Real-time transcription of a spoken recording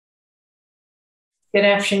Good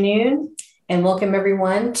afternoon, and welcome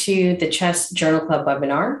everyone to the Chess Journal Club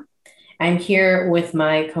webinar. I'm here with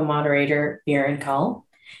my co-moderator, Biren Kaul,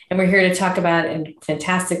 and we're here to talk about a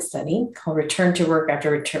fantastic study called Return to Work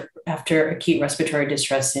after Acute Respiratory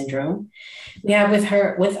Distress Syndrome. We have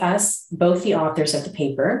with us both the authors of the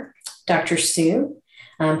paper, Dr. Su,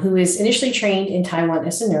 who is initially trained in Taiwan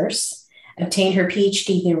as a nurse, obtained her PhD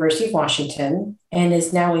at the University of Washington, and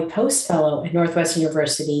is now a post fellow at Northwestern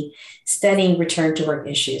University studying return to work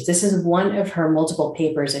issues. This is one of her multiple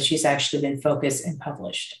papers that she's actually been focused and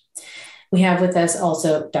published. We have with us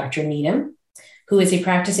also Dr. Needham, who is a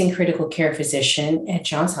practicing critical care physician at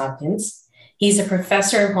Johns Hopkins. He's a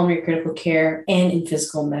professor in pulmonary critical care and in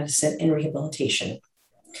physical medicine and rehabilitation.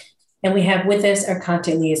 And we have with us our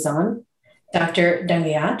content liaison, Dr.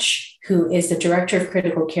 Dangayach, who is the Director of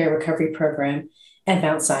Critical Care Recovery Program at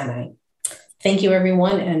Mount Sinai. Thank you,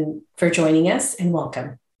 everyone, and for joining us, and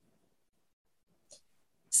welcome.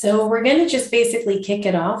 So we're going to just basically kick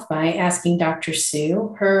it off by asking Dr.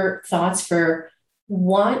 Su her thoughts for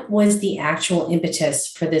what was the actual impetus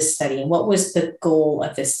for this study and what was the goal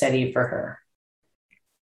of this study for her?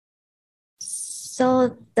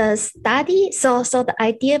 So the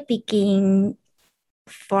idea began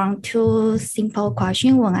from two simple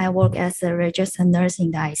questions when I work as a registered nurse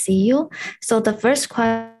in the ICU. So the first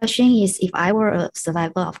question is, if I were a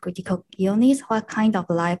survivor of critical illness, what kind of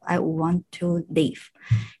life I would want to live?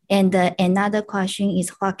 And another question is,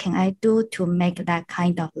 what can I do to make that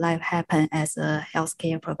kind of life happen as a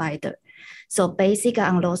healthcare provider? So basically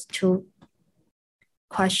on those two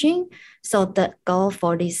questions, so the goal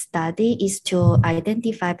for this study is to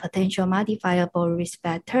identify potential modifiable risk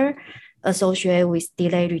factor associated with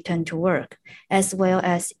delayed return to work, as well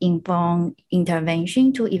as inform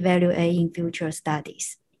intervention to evaluate in future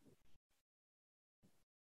studies.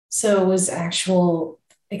 So it was actual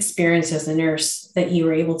experience as a nurse that you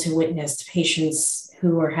were able to witness patients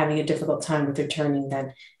who are having a difficult time with returning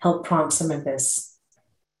that helped prompt some of this?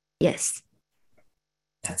 Yes.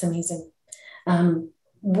 That's amazing. Can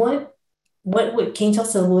you tell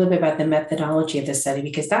us a little bit about the methodology of the study?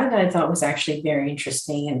 Because that I thought was actually very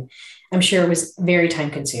interesting, and I'm sure it was very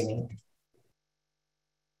time consuming.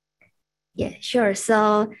 Yeah, sure.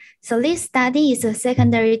 So this study is a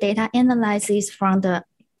secondary data analysis from the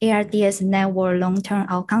ARDS network long-term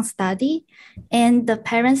outcome study, and the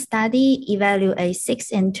parent study evaluates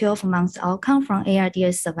 6 and 12 months outcome from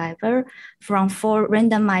ARDS survivor from 4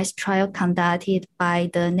 randomized trials conducted by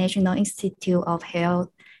the National Institute of Health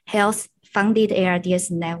funded ARDS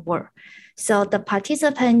network. So the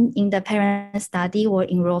participants in the parent study were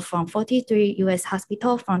enrolled from 43 US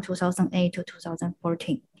hospitals from 2008 to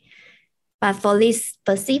 2014. But for this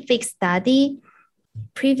specific study,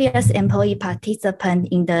 previous employee participants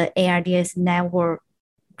in the ARDS network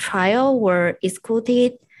trial were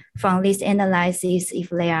excluded from this analysis if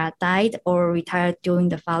they are died or retired during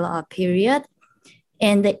the follow-up period,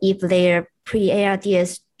 and if their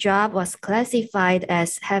pre-ARDS job was classified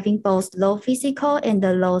as having both low physical and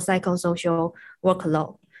the low psychosocial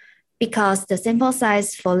workload. Because the sample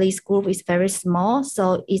size for this group is very small,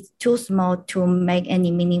 so it's too small to make any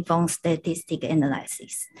meaningful statistic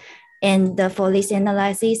analysis. And for this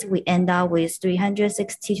analysis, we end up with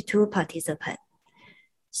 362 participants.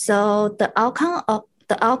 So the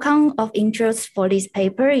outcome of interest for this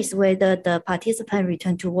paper is whether the participant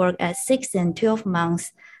returned to work at 6 and 12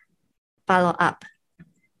 months follow-up.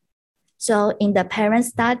 So in the parent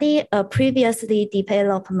study, a previously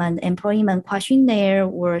developed employment questionnaire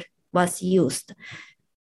was used.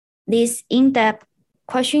 This in-depth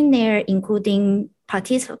questionnaire including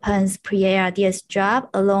participants' pre-ARDS job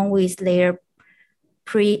along with their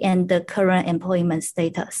pre and the current employment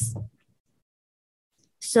status.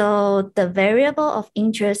 So the variable of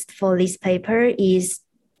interest for this paper is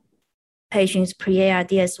patients'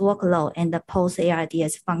 pre-ARDS workload and the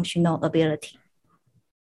post-ARDS functional ability.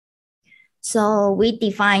 So we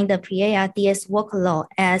define the pre-ARDS workload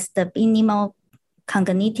as the minimal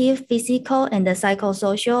cognitive, physical, and the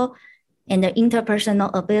psychosocial and the interpersonal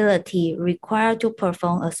ability required to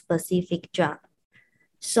perform a specific job.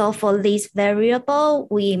 So for this variable,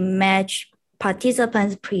 we match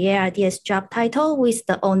participants' pre-ARDS job title with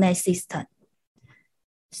the ONET system.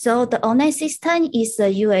 So the ONET system is the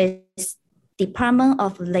US Department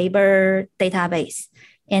of Labor database,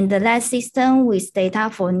 and that system with data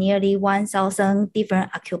for nearly 1,000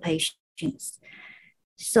 different occupations.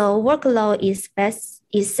 So workload is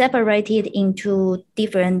separated into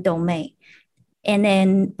different domains. And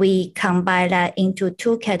then we combine that into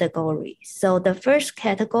 2 categories. So the first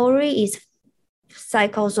category is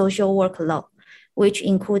psychosocial workload, which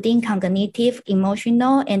including cognitive,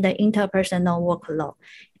 emotional, and the interpersonal workload.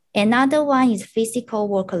 Another one is physical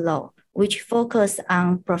workload, which focus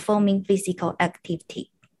on performing physical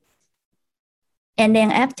activity. And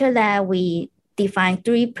then after that, we define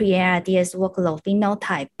 3 pre-ARDS workload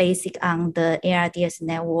phenotype based on the ARDS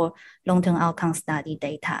network long-term outcome study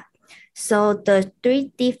data. So the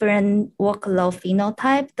 3 different workload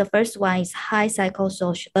phenotype, the first one is high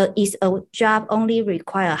psychosocial, is a job only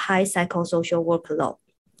require high psychosocial workload.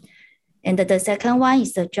 And the second one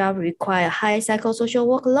is the job require high psychosocial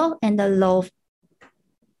workload and the low,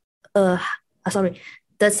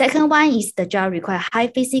 the second one is the job require high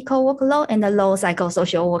physical workload and the low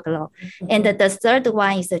psychosocial workload. Mm-hmm. And the third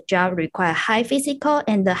one is the job require high physical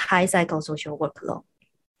and the high psychosocial workload.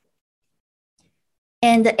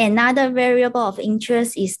 And another variable of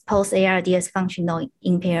interest is post-ARDS functional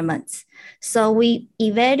impairments. So we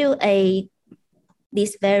evaluate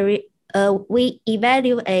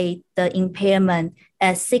the impairment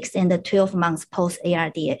at 6 and 12 months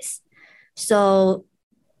post-ARDS. So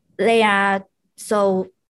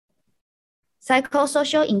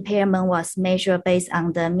psychosocial impairment was measured based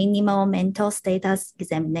on the minimal mental status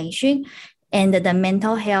examination and the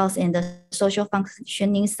mental health and the social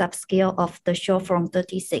functioning subscale of the short form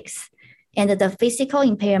 36. And the physical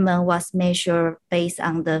impairment was measured based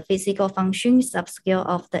on the physical function subscale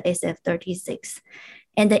of the SF-36.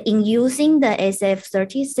 And in using the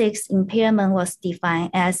SF-36, impairment was defined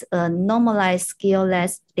as a normalized scale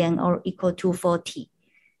less than or equal to 40.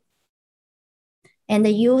 And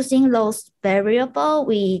using those variables,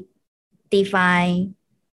 we define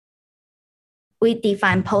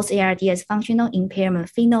post-ARDS functional impairment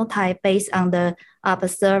phenotype based on the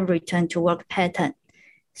observed return to work pattern.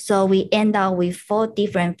 So we end up with 4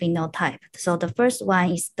 different phenotypes. So the first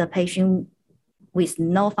one is the patient with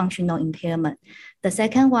no functional impairment. The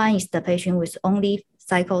second one is the patient with only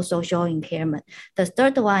psychosocial impairment. The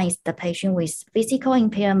third one is the patient with physical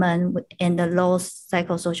impairment and the low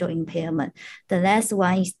psychosocial impairment. The last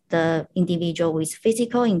one is the individual with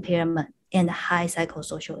physical impairment and high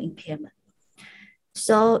psychosocial impairment.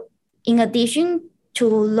 So in addition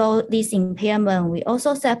to this impairment, we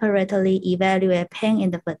also separately evaluate pain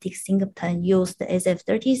and the fatigue symptom, use the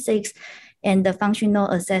SF-36 and the functional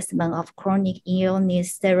assessment of chronic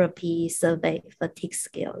illness therapy survey fatigue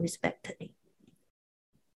scale, respectively.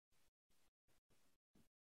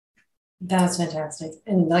 That's fantastic.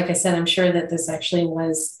 And like I said, I'm sure that this actually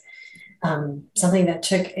was something that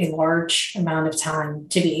took a large amount of time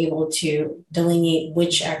to be able to delineate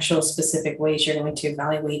which actual specific ways you're going to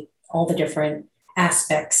evaluate all the different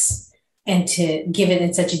aspects and to give it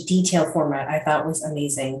in such a detailed format. I thought was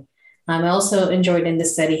amazing. I also enjoyed in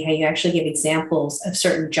this study how you actually give examples of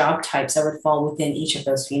certain job types that would fall within each of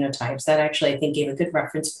those phenotypes. That actually, I think, gave a good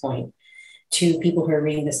reference point to people who are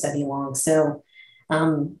reading the study along. So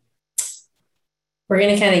we're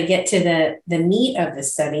going to kind of get to the meat of the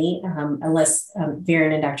study, unless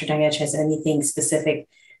Viren and Dr. Dangach has anything specific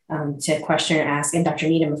to question or ask. And Dr.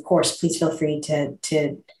 Needham, of course, please feel free to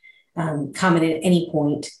comment at any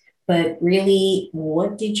point. But really,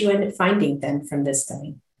 what did you end up finding then from this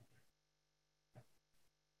study?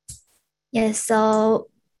 Yes, so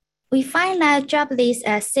we find that job lists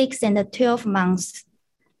at 6 and 12 months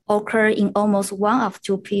occur in almost 1 of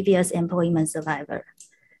 2 previous employment survivors.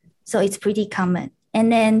 So it's pretty common.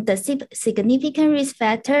 And then the significant risk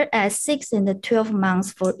factor at 6 and 12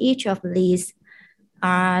 months for each of these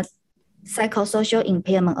are psychosocial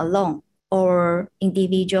impairment alone or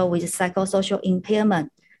individual with psychosocial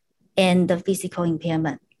impairment and the physical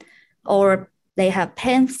impairment, or they have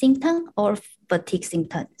pain symptom or fatigue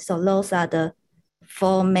symptom. So those are the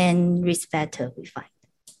 4 main risk factors we find.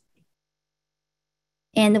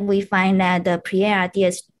 And we find that the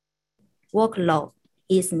pre-ARDS workload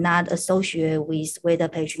is not associated with whether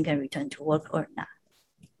patient can return to work or not.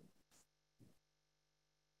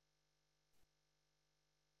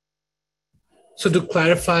 So to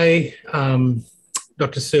clarify,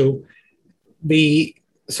 Dr. Su,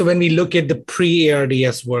 so when we look at the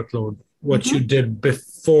pre-ARDS workload, what you did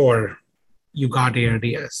before you got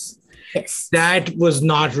ARDS, yes, that was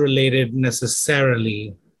not related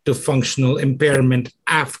necessarily to functional impairment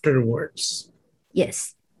afterwards.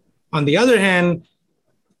 Yes. On the other hand,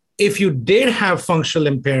 if you did have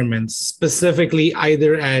functional impairments, specifically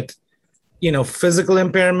either at, physical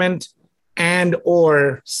impairment and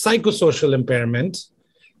or psychosocial impairment,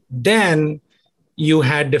 then you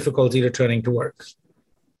had difficulty returning to work.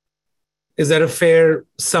 Is that a fair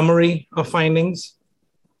summary of findings?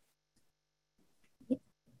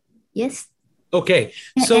 Yes. Okay.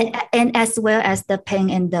 So and as well as the pain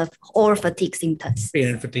and the or fatigue symptoms. Pain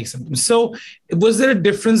and fatigue symptoms. So was there a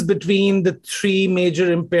difference between the three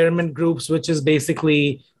major impairment groups, which is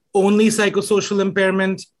basically only psychosocial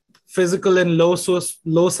impairment, physical and low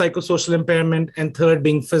psychosocial impairment, and third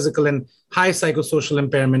being physical and high psychosocial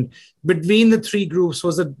impairment? Between the three groups,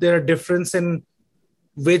 was there a difference in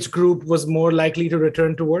which group was more likely to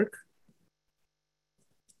return to work?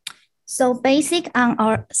 So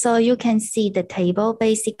so you can see the table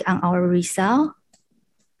basic on our result.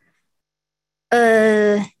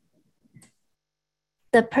 The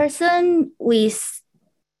person with,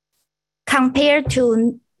 compared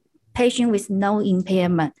to patient with no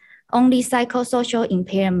impairment, only psychosocial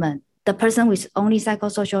impairment, the person with only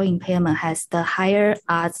psychosocial impairment has the higher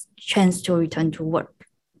odds chance to return to work.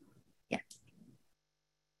 Yeah.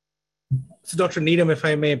 So Dr. Needham, if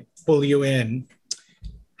I may pull you in,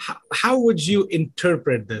 how would you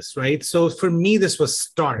interpret this, right? So for me, this was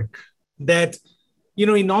stark that,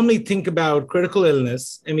 we normally think about critical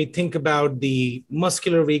illness and we think about the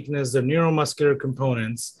muscular weakness, the neuromuscular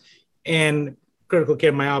components, and critical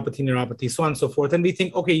care, myopathy, neuropathy, so on and so forth. And we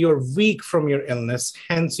think, okay, you're weak from your illness,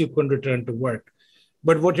 hence you couldn't return to work.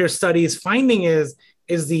 But what your study is finding is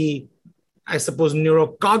the, I suppose,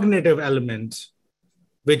 neurocognitive element,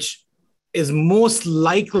 which is most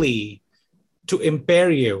likely to impair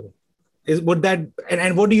you. Would that,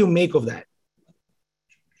 and what do you make of that?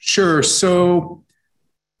 Sure. So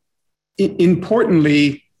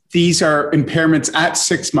importantly, these are impairments at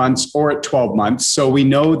 6 months or at 12 months. So we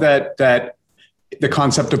know that the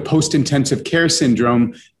concept of post-intensive care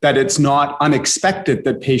syndrome, that it's not unexpected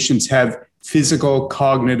that patients have physical,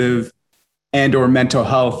 cognitive, and or mental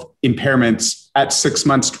health impairments at 6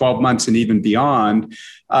 months, 12 months, and even beyond.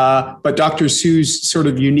 But Dr. Su's sort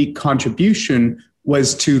of unique contribution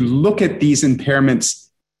was to look at these impairments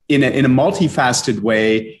in a multifaceted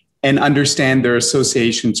way and understand their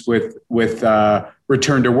associations with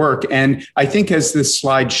return to work. And I think as this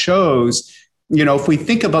slide shows, if we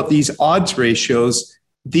think about these odds ratios,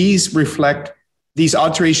 these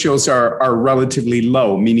odds ratios are relatively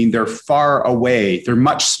low, meaning they're far away. They're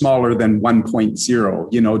much smaller than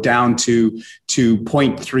 1.0, down to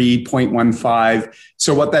 0.3, 0.15.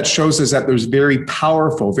 So what that shows is that there's very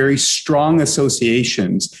powerful, very strong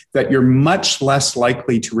associations that you're much less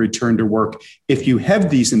likely to return to work if you have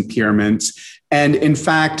these impairments. And in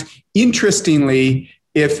fact, interestingly,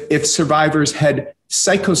 if survivors had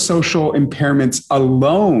psychosocial impairments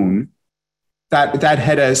alone, that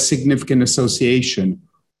had a significant association.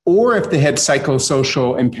 Or if they had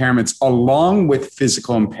psychosocial impairments along with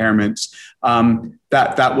physical impairments,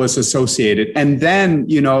 that was associated. And then,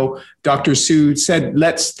 Dr. Su said,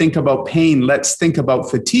 let's think about pain, let's think about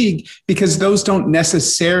fatigue, because those don't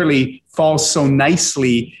necessarily fall so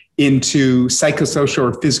nicely into psychosocial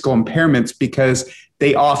or physical impairments because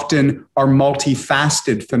they often are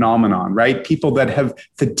multifaceted phenomenon, right? People that have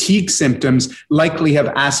fatigue symptoms likely have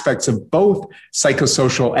aspects of both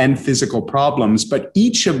psychosocial and physical problems, but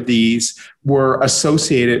each of these were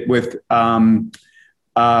associated with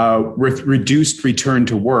reduced return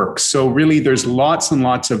to work. So really, there's lots and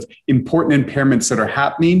lots of important impairments that are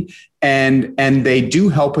happening, and they do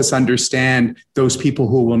help us understand those people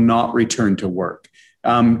who will not return to work.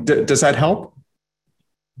 Does that help?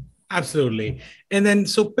 Absolutely. And then,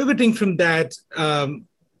 so pivoting from that, Dr.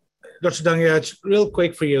 Dangyach, real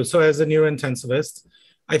quick for you. So as a neurointensivist,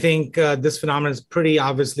 I think this phenomenon is pretty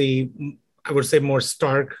obviously, I would say, more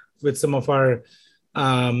stark with some of our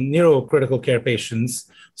neurocritical care patients.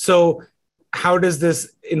 So how does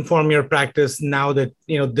this inform your practice now that,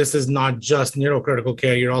 this is not just neurocritical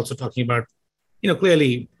care, you're also talking about,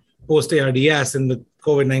 clearly post-ARDS and the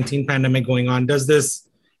COVID-19 pandemic going on? Does this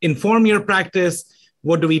inform your practice?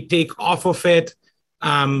 What do we take off of it?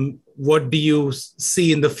 What do you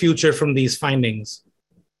see in the future from these findings?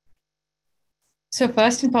 So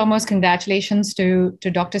first and foremost, congratulations to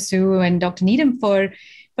Dr. Su and Dr. Needham for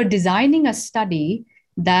designing a study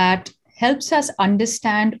that helps us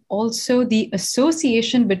understand also the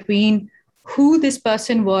association between who this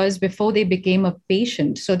person was before they became a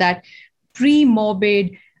patient, so that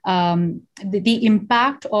pre-morbid the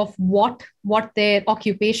impact of what their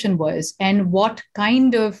occupation was and what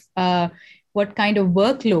kind of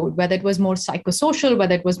workload, whether it was more psychosocial,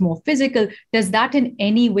 whether it was more physical, does that in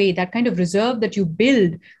any way, that kind of reserve that you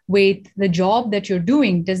build with the job that you're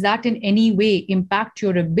doing, does that in any way impact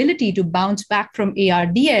your ability to bounce back from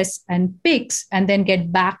ARDS and PICS and then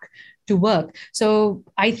get back to work? So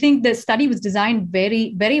I think the study was designed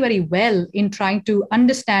very, very, very well in trying to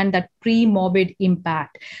understand that pre-morbid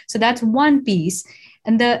impact. So that's one piece.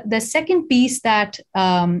 And the second piece that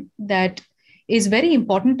is very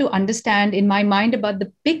important to understand in my mind about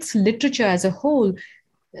the PICS literature as a whole.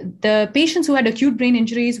 The patients who had acute brain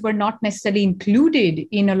injuries were not necessarily included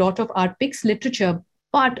in a lot of our PICS literature,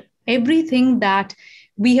 but everything that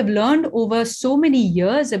we have learned over so many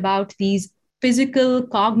years about these physical,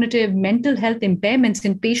 cognitive, mental health impairments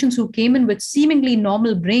in patients who came in with seemingly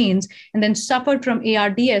normal brains and then suffered from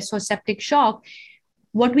ARDS or septic shock,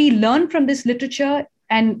 what we learn from this literature,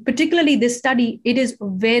 and particularly this study, it is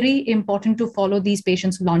very important to follow these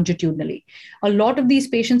patients longitudinally. A lot of these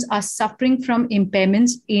patients are suffering from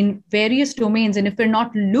impairments in various domains. And if we're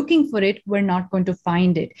not looking for it, we're not going to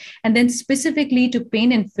find it. And then specifically to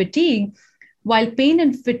pain and fatigue, while pain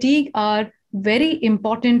and fatigue are very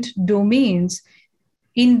important domains,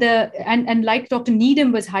 and like Dr.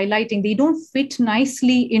 Needham was highlighting, they don't fit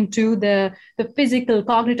nicely into the physical,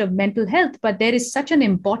 cognitive, mental health, but there is such an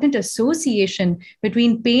important association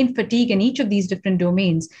between pain, fatigue, and each of these different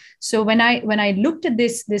domains. So when I looked at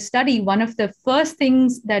this study, one of the first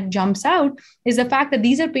things that jumps out is the fact that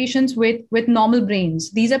these are patients with normal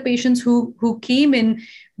brains. These are patients who came in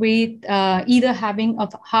with either having a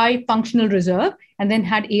high functional reserve and then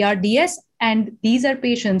had ARDS. And these are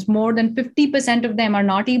patients, more than 50% of them are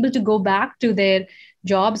not able to go back to their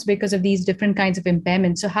jobs because of these different kinds of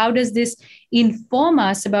impairments. So how does this inform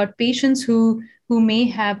us about patients who may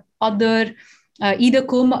have other either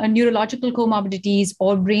neurological comorbidities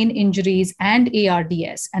or brain injuries and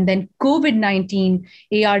ARDS, and then COVID-19,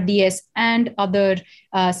 ARDS, and other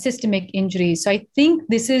systemic injuries? So I think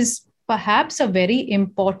this is perhaps a very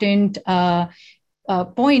important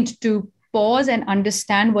point to pause and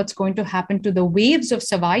understand what's going to happen to the waves of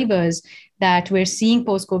survivors that we're seeing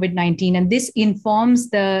post-COVID-19. And this informs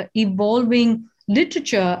the evolving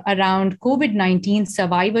literature around COVID-19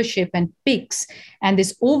 survivorship and PICS, and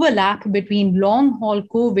this overlap between long-haul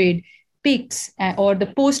COVID, PICS, or the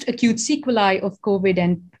post-acute sequelae of COVID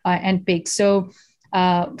and PICS. So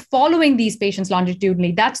following these patients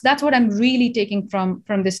longitudinally, that's what I'm really taking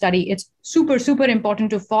from this study. It's super, super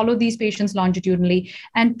important to follow these patients longitudinally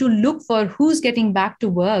and to look for who's getting back to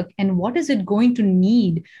work and what is it going to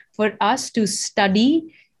need for us to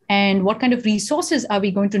study, and what kind of resources are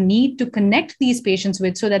we going to need to connect these patients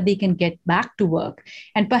with so that they can get back to work,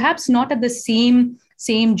 and perhaps not at the same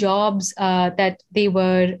jobs that they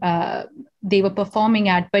were performing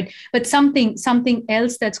at, but something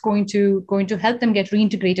else that's going to help them get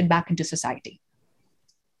reintegrated back into society.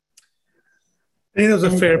 I think those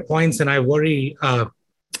are fair points, and I worry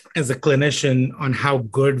as a clinician on how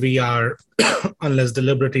good we are unless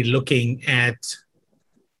deliberately looking at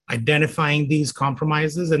identifying these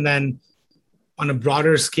compromises, and then on a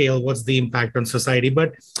broader scale, what's the impact on society.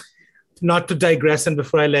 But not to digress, and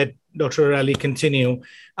before I let Dr. Ali continue,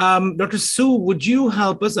 Dr. Su, would you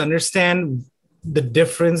help us understand the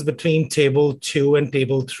difference between Table 2 and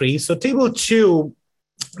Table 3? So Table 2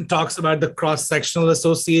 talks about the cross-sectional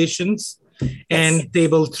associations, and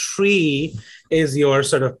Table 3 is your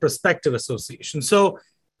sort of prospective association. So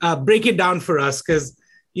break it down for us, because,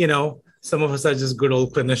 some of us are just good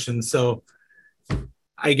old clinicians, so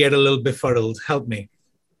I get a little befuddled. Help me.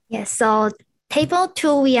 Yes, so Table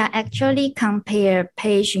 2, we are actually compare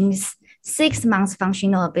patients' 6 months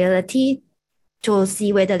functional ability to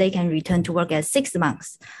see whether they can return to work at 6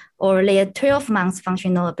 months, or their 12 months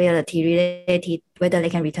functional ability related whether they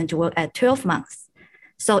can return to work at 12 months.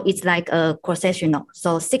 So it's like a cross-sectional.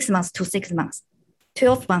 So 6 months to 6 months,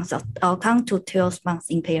 12 months of outcome to 12 months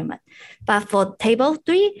impairment. But for Table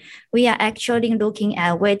 3, we are actually looking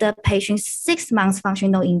at whether patients' 6 months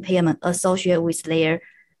functional impairment associated with their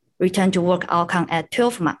return to work outcome at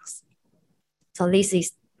 12 months. So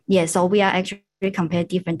so we are actually comparing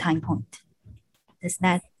different time points. Does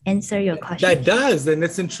that answer your question? That does. And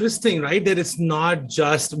it's interesting, right? That it's not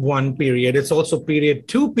just one period. It's also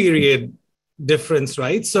period difference,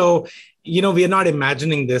 right? So, we are not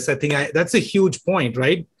imagining this. I think that's a huge point,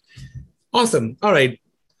 right? Awesome. All right.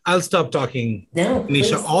 I'll stop talking. No, Nisha,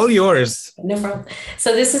 please. all yours. No problem.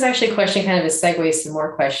 So this is actually a question, kind of a segue to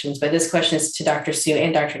more questions, but this question is to Dr. Su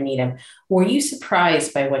and Dr. Needham. Were you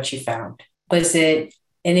surprised by what you found?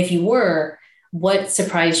 And if you were, what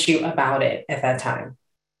surprised you about it at that time?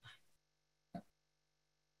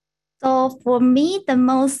 So for me, the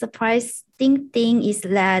most surprising thing is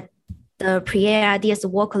that the pre-ARDS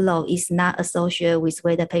workload is not associated with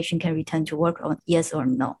whether the patient can return to work or yes or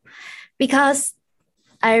no. Because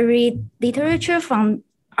I read literature from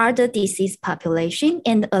other disease population,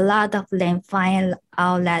 and a lot of them find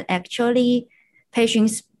out that actually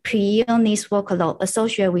patients' pre-illness workload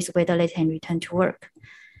associated with whether they can return to work.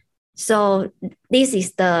 So this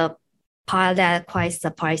is the part that quite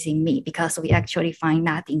surprising me, because we actually find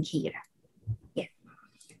nothing here.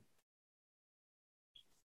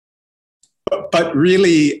 but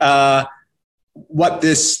really, what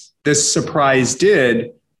this surprise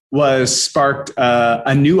did was sparked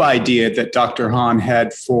a new idea that Dr. Han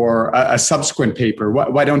had for a subsequent paper.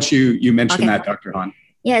 Why don't you mention that, Dr. Han?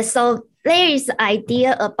 Yeah, so there is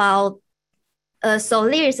idea about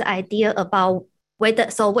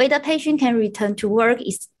whether patient can return to work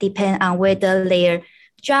is depend on whether their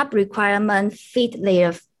job requirement fit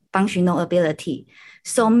their functional ability.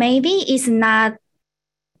 So maybe it's not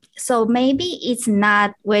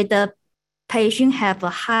whether patient have a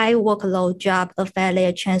high workload job affect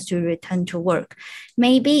their chance to return to work.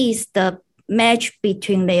 Maybe it's the match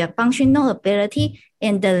between their functional ability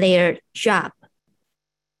and their job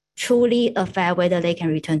truly affect whether they can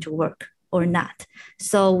return to work or not.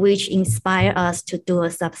 So which inspire us to do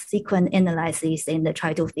a subsequent analysis and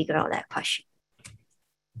try to figure out that question.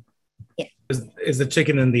 Yeah. Is the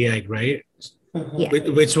chicken and the egg, right? Mm-hmm. Yeah.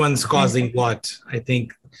 Which one's causing what, I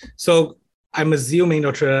think. So I'm assuming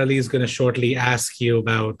Dr. Ali is going to shortly ask you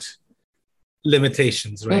about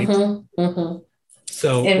limitations, right? Mm-hmm. Mm-hmm.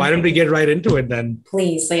 So why don't we get right into it then?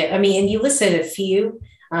 Please. And you listed a few,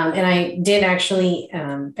 and I did actually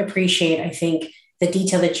appreciate, I think, the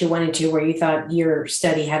detail that you went into where you thought your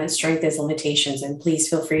study had its strengths as limitations, and please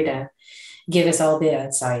feel free to give us all the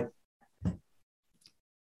insight.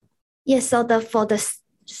 Yes, so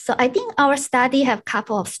I think our study have a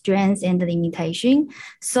couple of strengths and limitation.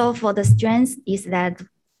 So for the strengths is that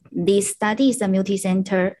this study is a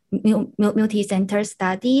multi-center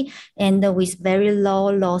study and with very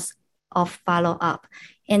low loss of follow-up.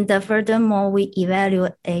 And furthermore, we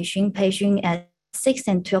evaluate patient at 6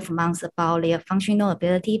 and 12 months about their functional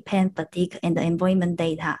ability, pain, fatigue, and the employment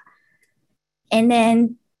data. And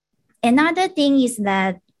then another thing is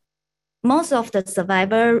that most of the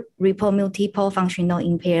survivor report multiple functional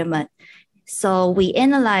impairment. So we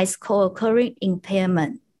analyze co-occurring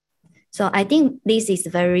impairment. So I think this is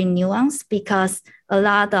very nuanced because a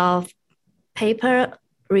lot of paper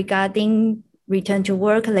regarding return to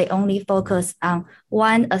work, they only focus on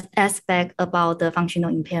one aspect about the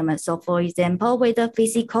functional impairment. So for example, whether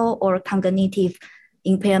physical or cognitive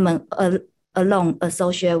impairment alone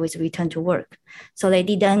associated with return to work. So they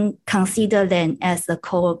didn't consider them as a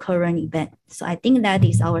co-occurring event. So I think that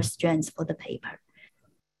is our strength for the paper.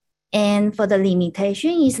 And for the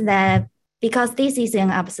limitation is that because this is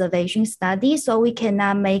an observation study, so we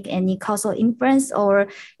cannot make any causal inference or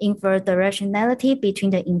infer the rationality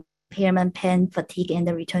between the impairment, pain, fatigue, and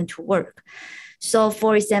the return to work. So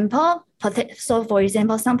for example,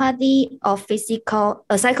 somebody of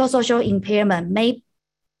psychosocial impairment may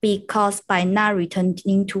be caused by not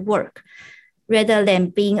returning to work rather than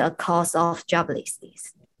being a cause of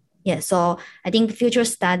joblessness. Yeah, so I think future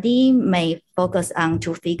study may focus on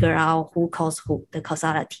to figure out who caused who, the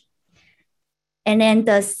causality. And then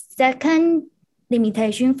the second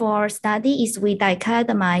limitation for our study is we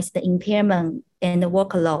dichotomize the impairment and the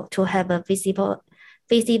workload to have a visible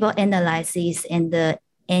analysis and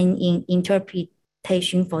in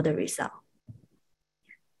interpretation for the result.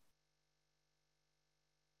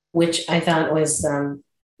 Which I thought was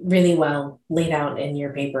really well laid out in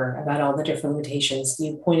your paper about all the different limitations.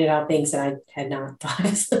 You pointed out things that I had not thought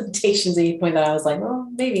as limitations, and you pointed out, I was like, well,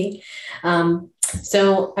 maybe.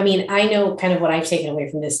 So, I know kind of what I've taken away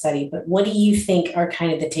from this study, but what do you think are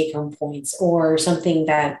kind of the take-home points or something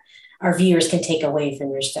that our viewers can take away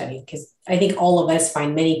from your study? Because I think all of us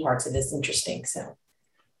find many parts of this interesting. So,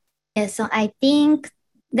 yeah, so I think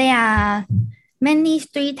there are mainly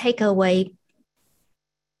 3 takeaways.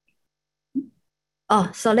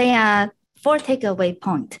 So there are 4 takeaway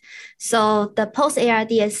points. So the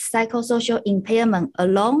post-ARDS psychosocial impairment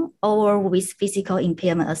alone or with physical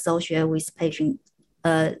impairment associated with patient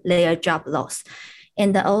their job loss.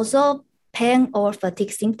 And also pain or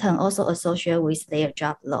fatigue symptom also associated with their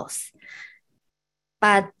job loss.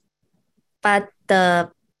 But the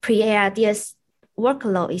pre-ARDS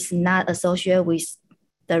workload is not associated with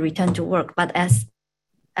the return to work. But as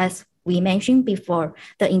we mentioned before,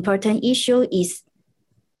 the important issue is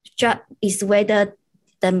whether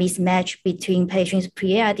the mismatch between patients'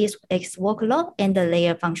 pre-ARDS workload and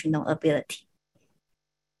their functional ability.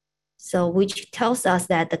 So which tells us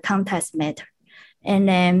that the context matter. And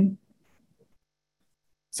then,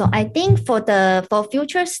 so I think for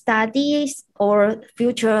future studies or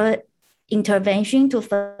future intervention to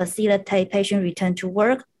facilitate patient return to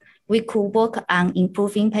work, we could work on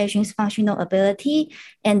improving patients' functional ability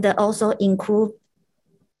and also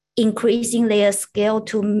increasing their skill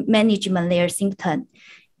to management their symptoms.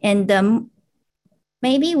 And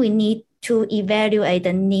maybe we need to evaluate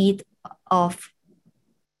the need to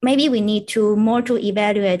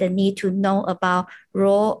evaluate the need to know about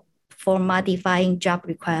role for modifying job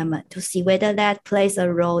requirement to see whether that plays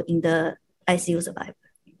a role in the ICU survivor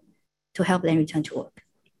to help them return to work.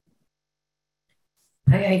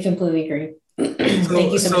 I completely agree.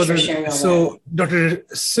 Thank you so much for sharing all that. So, Dr.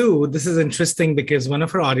 Su, this is interesting because one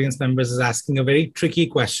of our audience members is asking a very tricky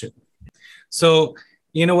question. So,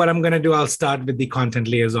 you know what I'm going to do? I'll start with the content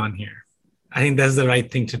liaison here. I think that's the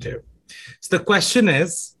right thing to do. So the question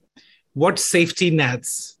is, what safety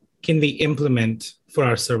nets can we implement for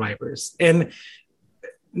our survivors? And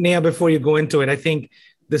Neha, before you go into it, I think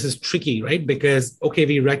this is tricky, right? Because, okay,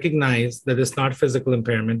 we recognize that it's not physical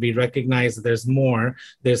impairment. We recognize that there's more,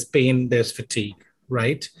 there's pain, there's fatigue,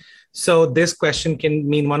 right? So this question can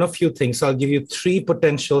mean one of few things. So I'll give you three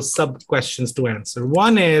potential sub-questions to answer.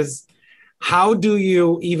 One is, how do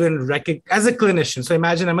you even recognize, as a clinician, so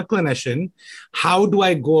imagine I'm a clinician, how do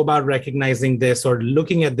I go about recognizing this or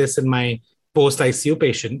looking at this in my post-ICU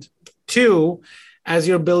patient? Two, as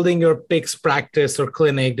you're building your PICS practice or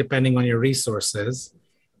clinic, depending on your resources,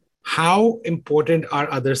 how important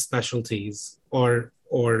are other specialties or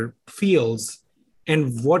fields,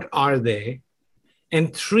 and what are they?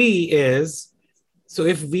 And three is, so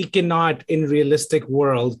if we cannot in realistic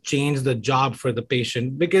world change the job for the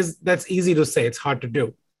patient, because that's easy to say, it's hard to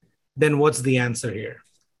do, then what's the answer here?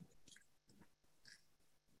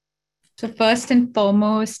 So first and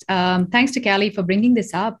foremost, thanks to Callie for bringing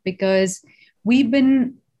this up, because we've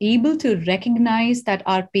been able to recognize that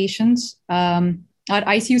our patients, our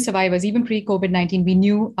ICU survivors, even pre-COVID-19, we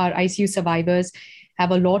knew our ICU survivors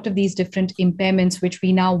have a lot of these different impairments, which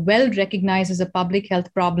we now well recognize as a public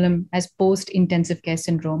health problem as post-intensive care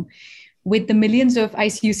syndrome. With the millions of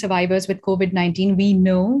ICU survivors with COVID-19, we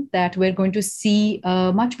know that we're going to see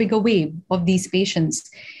a much bigger wave of these patients.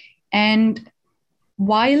 And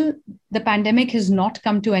while the pandemic has not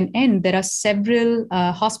come to an end, there are several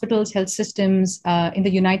hospitals, health systems in the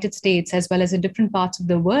United States, as well as in different parts of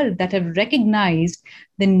the world, that have recognized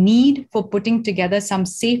the need for putting together some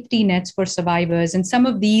safety nets for survivors. And some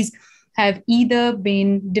of these have either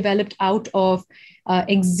been developed out of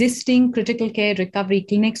existing critical care recovery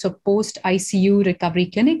clinics or post-ICU recovery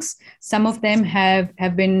clinics. Some of them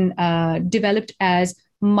have been developed as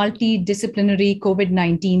multidisciplinary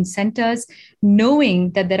COVID-19 centers,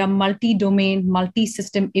 knowing that there are multi-domain,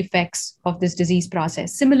 multi-system effects of this disease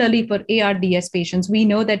process. Similarly, for ARDS patients, we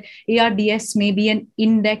know that ARDS may be an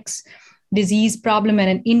index disease problem and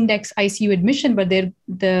an index ICU admission, but the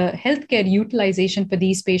healthcare utilization for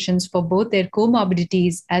these patients for both their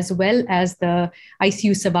comorbidities as well as the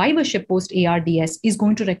ICU survivorship post-ARDS is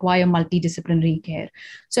going to require multidisciplinary care.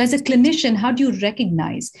 So as a clinician, how do you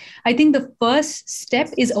recognize? I think the first step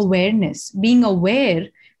is awareness, being aware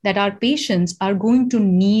that our patients are going to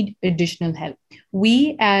need additional help.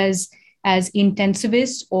 We as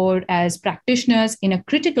intensivists or as practitioners in a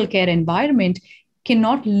critical care environment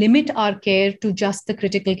cannot limit our care to just the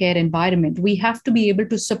critical care environment. We have to be able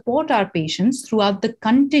to support our patients throughout the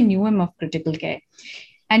continuum of critical care.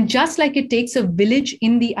 And just like it takes a village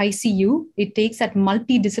in the ICU, it takes that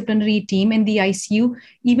multidisciplinary team in the ICU,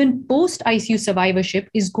 even post-ICU survivorship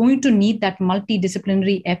is going to need that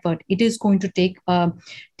multidisciplinary effort. It is going to take a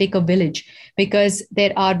village, because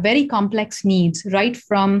there are very complex needs right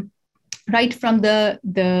from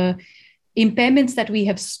the impairments that we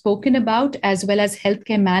have spoken about, as well as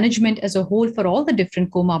healthcare management as a whole for all the different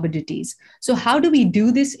comorbidities. So how do we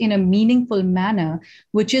do this in a meaningful manner,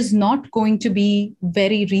 which is not going to be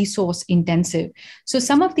very resource intensive? So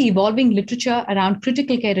some of the evolving literature around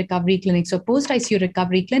critical care recovery clinics or post-ICU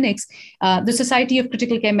recovery clinics, the Society of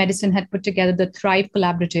Critical Care Medicine had put together the Thrive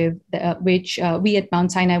Collaborative, which we at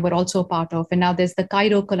Mount Sinai were also a part of. And now there's the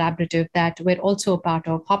Cairo Collaborative that we're also a part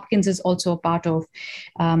of. Hopkins is also a part of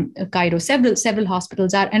Cairo. Several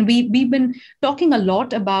hospitals are, and we've been talking a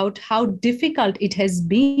lot about how difficult it has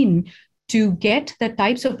been to get the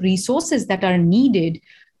types of resources that are needed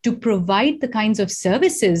to provide the kinds of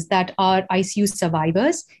services that our ICU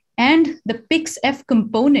survivors and the PICS-F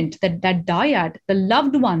component, that dyad, the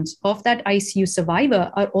loved ones of that ICU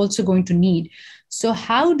survivor are also going to need. So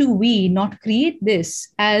how do we not create this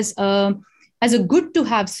as a good to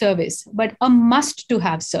have service, but a must to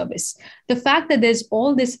have service? The fact that there's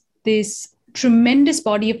all this tremendous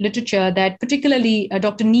body of literature that particularly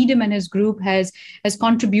Dr. Needham and his group has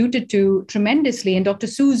contributed to tremendously, and Dr.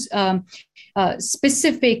 Su's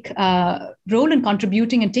specific role in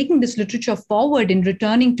contributing and taking this literature forward in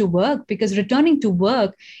returning to work, because returning to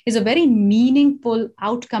work is a very meaningful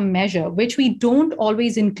outcome measure, which we don't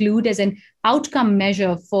always include as an outcome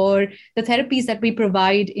measure for the therapies that we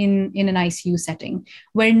provide in an ICU setting.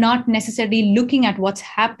 We're not necessarily looking at what's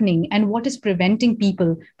happening and what is preventing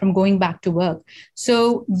people from going back to work.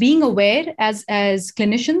 So being aware as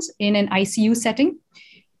clinicians in an ICU setting,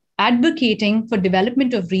 advocating for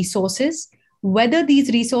development of resources, whether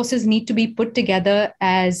these resources need to be put together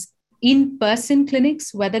as in-person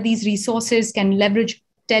clinics, whether these resources can leverage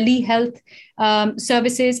telehealth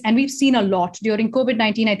services. And we've seen a lot during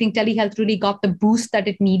COVID-19. I think telehealth really got the boost that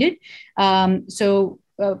it needed.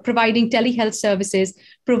 Providing telehealth services,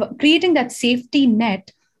 creating that safety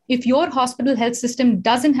net. If your hospital health system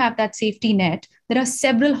doesn't have that safety net, there are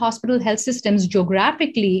several hospital health systems in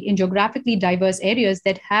geographically diverse areas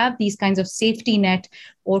that have these kinds of safety net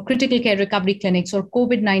or critical care recovery clinics or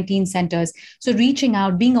COVID-19 centers. So reaching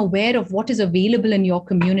out, being aware of what is available in your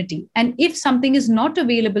community. And if something is not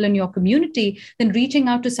available in your community, then reaching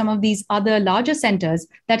out to some of these other larger centers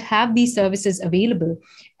that have these services available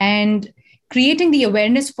and creating the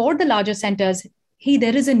awareness for the larger centers. Hey,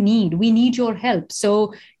 there is a need. We need your help.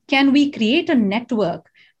 So can we create a network,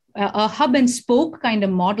 a hub and spoke kind of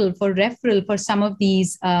model for referral for some of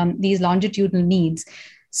these longitudinal needs?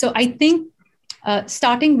 So I think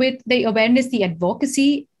starting with the awareness, the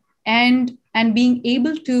advocacy, and being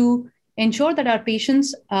able to ensure that our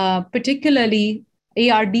patients, particularly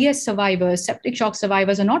ARDS survivors, septic shock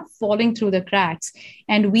survivors, are not falling through the cracks.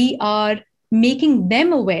 And we are making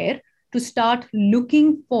them aware to start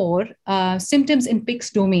looking for symptoms in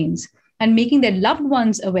PICS domains and making their loved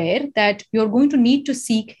ones aware that you're going to need to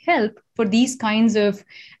seek help for these kinds of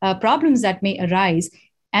problems that may arise,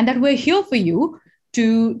 and that we're here for you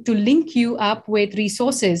to link you up with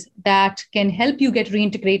resources that can help you get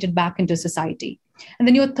reintegrated back into society. And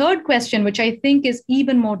then your third question, which I think is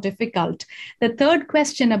even more difficult, the third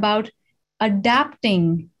question about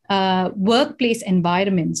adapting workplace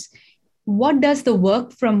environments. What does the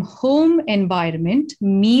work from home environment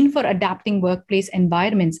mean for adapting workplace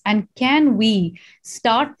environments? And can we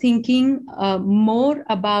start thinking more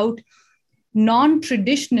about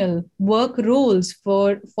non-traditional work roles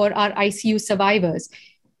for our ICU survivors?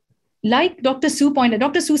 Like Dr. Su pointed,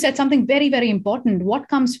 Dr. Su said something very, very important. What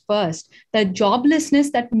comes first? The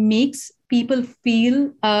joblessness that makes people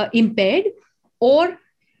feel impaired, or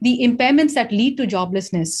the impairments that lead to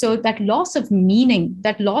joblessness? So that loss of meaning,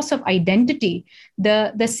 that loss of identity,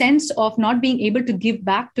 the sense of not being able to give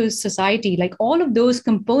back to society, like all of those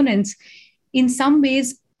components, in some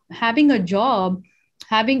ways, having a job,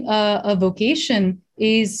 having a vocation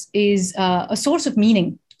is a source of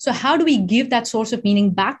meaning. So how do we give that source of meaning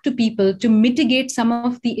back to people to mitigate some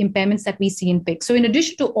of the impairments that we see in PICS? So in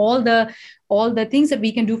addition to all the things that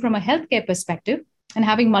we can do from a healthcare perspective, and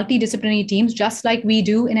having multidisciplinary teams, just like we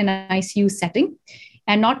do in an ICU setting,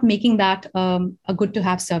 and not making that a good to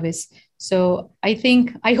have service. So I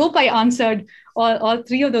hope I answered all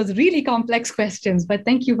three of those really complex questions, but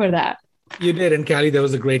thank you for that. You did. And Callie, that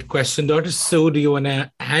was a great question. Dr. Su, do you want to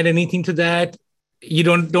add anything to that? You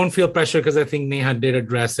don't feel pressure, because I think Neha did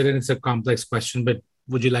address it and it's a complex question, but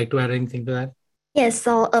would you like to add anything to that? Yes,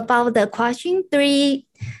 so about the question 3,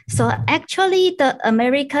 so actually the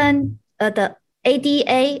the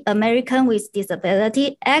ADA, American with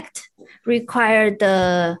Disability Act, require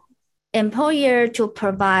the employer to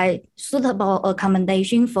provide suitable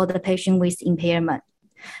accommodation for the patient with impairment.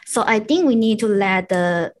 So I think we need to let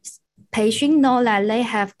the patient know that they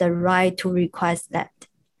have the right to request that.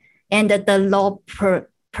 And the law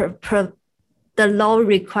the law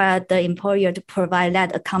requires the employer to provide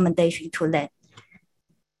that accommodation to them.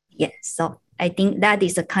 Yes, so I think that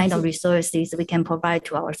is the kind of resources we can provide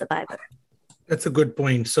to our survivor. That's a good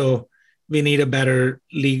point. So we need a better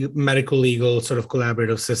medical legal sort of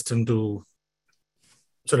collaborative system to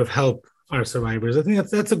sort of help our survivors. I think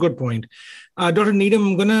that's a good point. Dr. Needham,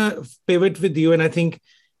 I'm going to pivot with you. And I think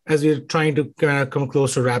as we're trying to kind of come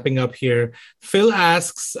close to wrapping up here, Phil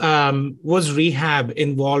asks, was rehab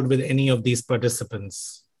involved with any of these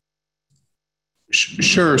participants?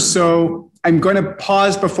 Sure. So I'm going to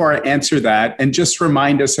pause before I answer that and just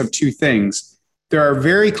remind us of two things. There are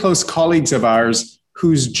very close colleagues of ours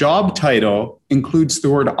whose job title includes the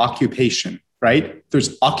word occupation, right?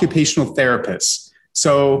 There's occupational therapists.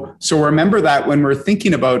 So remember that when we're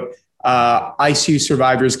thinking about ICU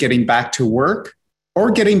survivors getting back to work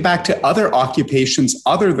or getting back to other occupations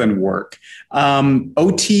other than work.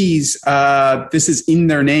 OTs, this is in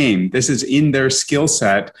their name. This is in their skill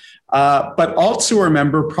set. But also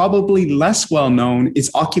remember, probably less well known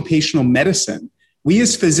is occupational medicine. We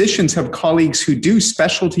as physicians have colleagues who do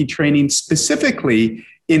specialty training specifically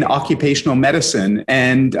in occupational medicine.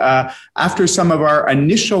 And after some of our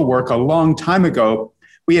initial work a long time ago,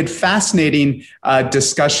 we had fascinating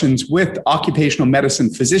discussions with occupational medicine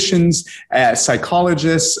physicians,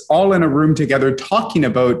 psychologists, all in a room together talking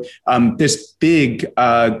about this big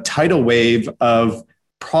tidal wave of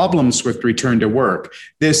problems with return to work.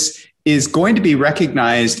 This is going to be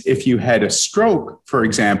recognized if you had a stroke, for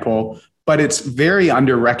example, but it's very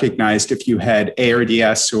under-recognized if you had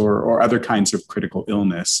ARDS or other kinds of critical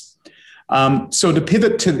illness. So to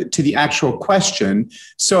pivot to the actual question,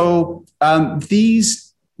 so these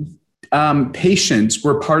patients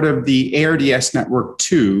were part of the ARDS Network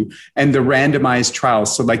 2 and the randomized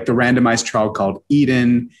trials. So like the randomized trial called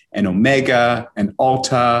EDEN and OMEGA and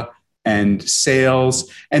ALTA and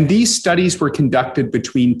SAILS. And these studies were conducted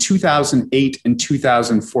between 2008 and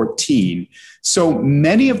 2014. So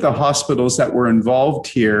many of the hospitals that were involved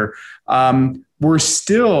here were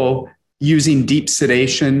still using deep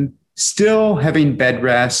sedation, still having bed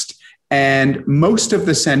rest, and most of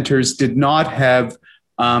the centers did not have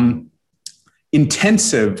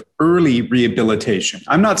intensive early rehabilitation.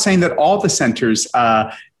 I'm not saying that all the centers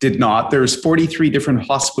did not. There's 43 different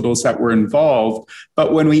hospitals that were involved.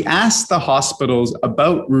 But when we asked the hospitals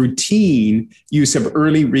about routine use of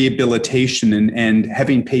early rehabilitation and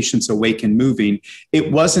having patients awake and moving,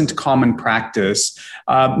 it wasn't common practice.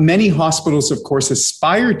 Many hospitals, of course,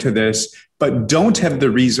 aspire to this, but don't have the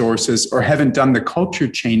resources or haven't done the culture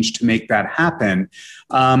change to make that happen.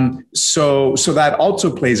 So that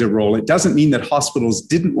also plays a role. It doesn't mean that hospitals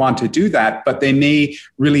didn't want to do that, but they may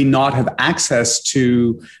really not have access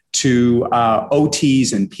to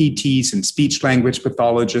OTs and PTs and speech language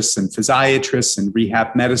pathologists and physiatrists and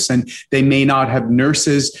rehab medicine. They may not have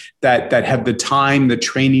nurses that have the time, the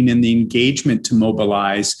training, and the engagement to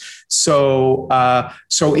mobilize. So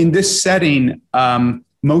in this setting,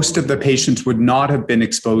 most of the patients would not have been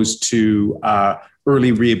exposed to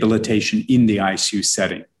early rehabilitation in the ICU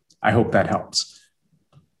setting. I hope that helps.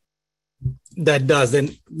 That does.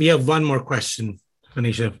 And we have one more question,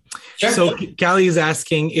 Anisha. Sure. So Callie is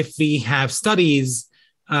asking if we have studies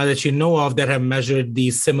that you know of that have measured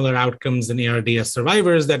these similar outcomes in ARDS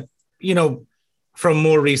survivors that, from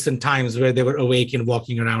more recent times where they were awake and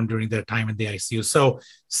walking around during their time in the ICU. So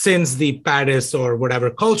since the PADIS or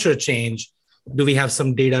whatever culture change, do we have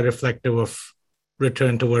some data reflective of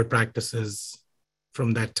return to work practices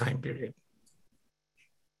from that time period?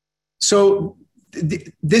 So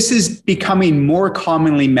this is becoming more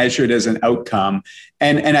commonly measured as an outcome.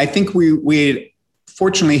 And I think we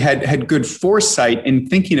fortunately had good foresight in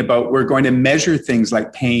thinking about we're going to measure things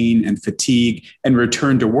like pain and fatigue and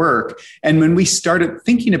return to work. And when we started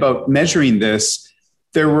thinking about measuring this,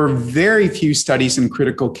 there were very few studies in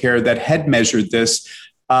critical care that had measured this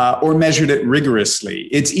or measured it rigorously.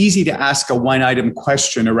 It's easy to ask a one-item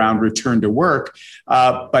question around return to work,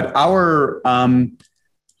 but our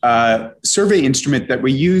survey instrument that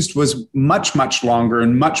we used was much, much longer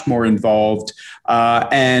and much more involved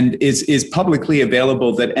and is publicly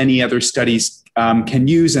available that any other studies can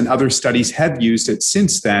use, and other studies have used it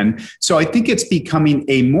since then. So I think it's becoming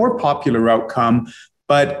a more popular outcome,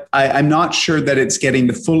 but I'm not sure that it's getting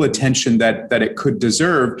the full attention that it could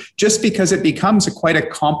deserve, just because it becomes quite a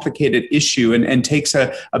complicated issue and takes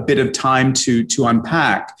a bit of time to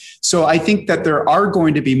unpack. So I think that there are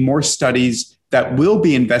going to be more studies that will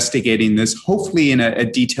be investigating this, hopefully in a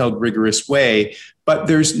detailed, rigorous way. But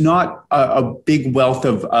there's not a big wealth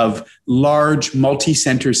of large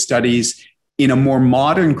multi-center studies in a more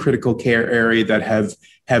modern critical care area that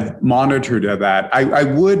have monitored that. I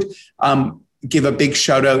would give a big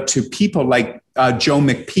shout out to people like Joe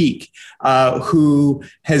McPeak, who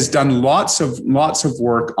has done lots of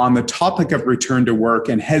work on the topic of return to work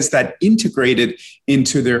and has that integrated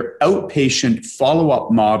into their outpatient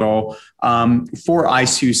follow-up model for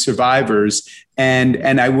ICU survivors.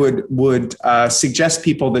 And I would suggest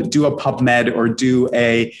people that do a PubMed or do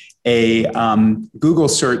a Google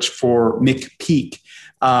search for McPeak.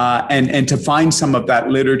 And to find some of that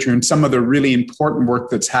literature and some of the really important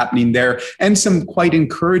work that's happening there, and some quite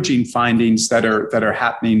encouraging findings that are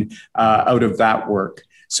happening out of that work.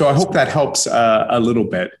 So I hope that helps a little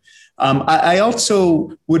bit. I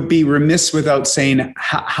also would be remiss without saying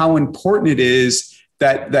how important it is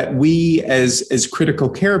that we as critical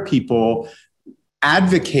care people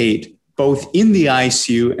advocate both in the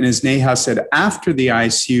ICU and, as Neha said, after the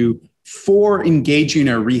ICU, for engaging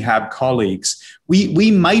our rehab colleagues.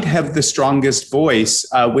 We might have the strongest voice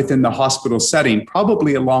within the hospital setting,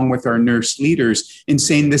 probably along with our nurse leaders, in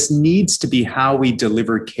saying this needs to be how we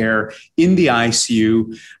deliver care in the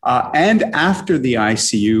ICU and after the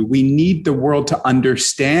ICU. We need the world to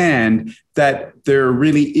understand that there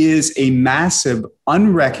really is a massive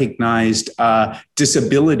unrecognized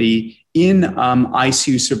disability in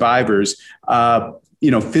ICU survivors,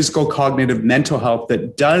 physical, cognitive, mental health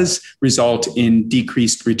that does result in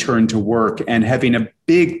decreased return to work and having a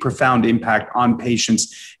big, profound impact on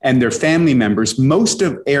patients and their family members. Most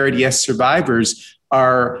of ARDS survivors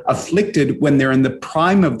are afflicted when they're in the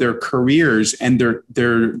prime of their careers and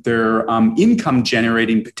their income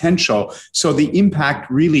generating potential. So the impact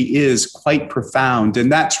really is quite profound. And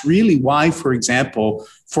that's really why, for example,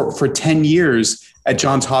 for 10 years at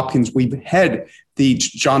Johns Hopkins, we've had the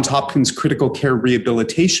Johns Hopkins Critical Care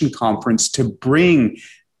Rehabilitation Conference to bring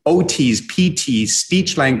OTs, PTs,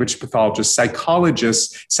 speech language pathologists,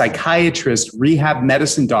 psychologists, psychiatrists, rehab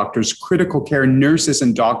medicine doctors, critical care nurses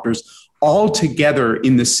and doctors all together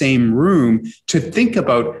in the same room to think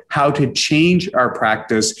about how to change our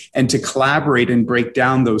practice and to collaborate and break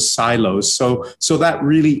down those silos. So that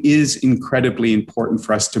really is incredibly important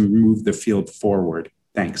for us to move the field forward.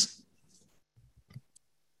 Thanks.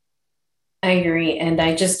 I agree. And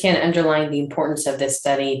I just can't underline the importance of this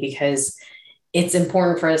study because it's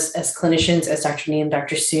important for us as clinicians, as Dr. Needham,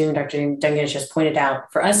 Dr. Su, and Dr. Dungan just pointed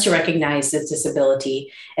out, for us to recognize this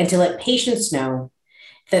disability and to let patients know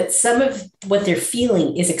that some of what they're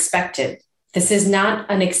feeling is expected. This is not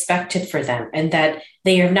unexpected for them, and that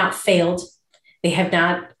they have not failed. They have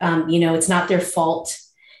not, it's not their fault,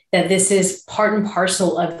 that this is part and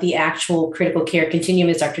parcel of the actual critical care continuum,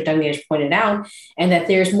 as Dr. Dungan pointed out, and that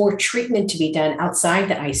there's more treatment to be done outside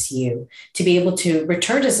the ICU to be able to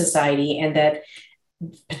return to society, and that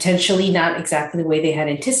potentially not exactly the way they had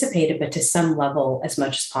anticipated, but to some level as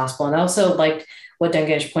much as possible. And also, like what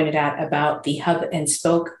Dungan pointed out about the hub and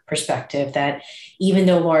spoke perspective, that even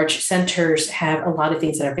though large centers have a lot of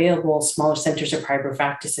things that are available, smaller centers or private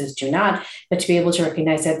practices do not, but to be able to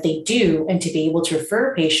recognize that they do, and to be able to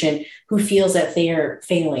refer a patient who feels that they are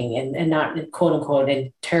failing and not quote unquote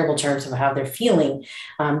in terrible terms of how they're feeling,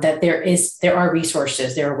 that there are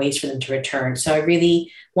resources, there are ways for them to return. So I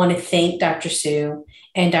really want to thank Dr. Su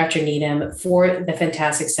and Dr. Needham for the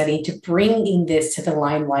fantastic study, to bringing this to the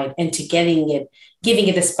limelight and to giving it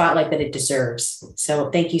the spotlight that it deserves. So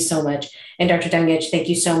thank you so much. And Dr. Dungan, thank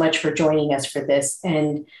you so much for joining us for this.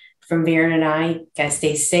 And from Viren and I, guys,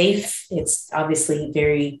 stay safe. It's obviously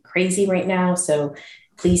very crazy right now. So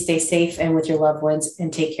please stay safe and with your loved ones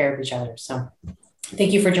and take care of each other. So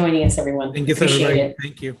thank you for joining us, everyone. Thank you, everybody.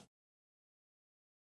 Thank you.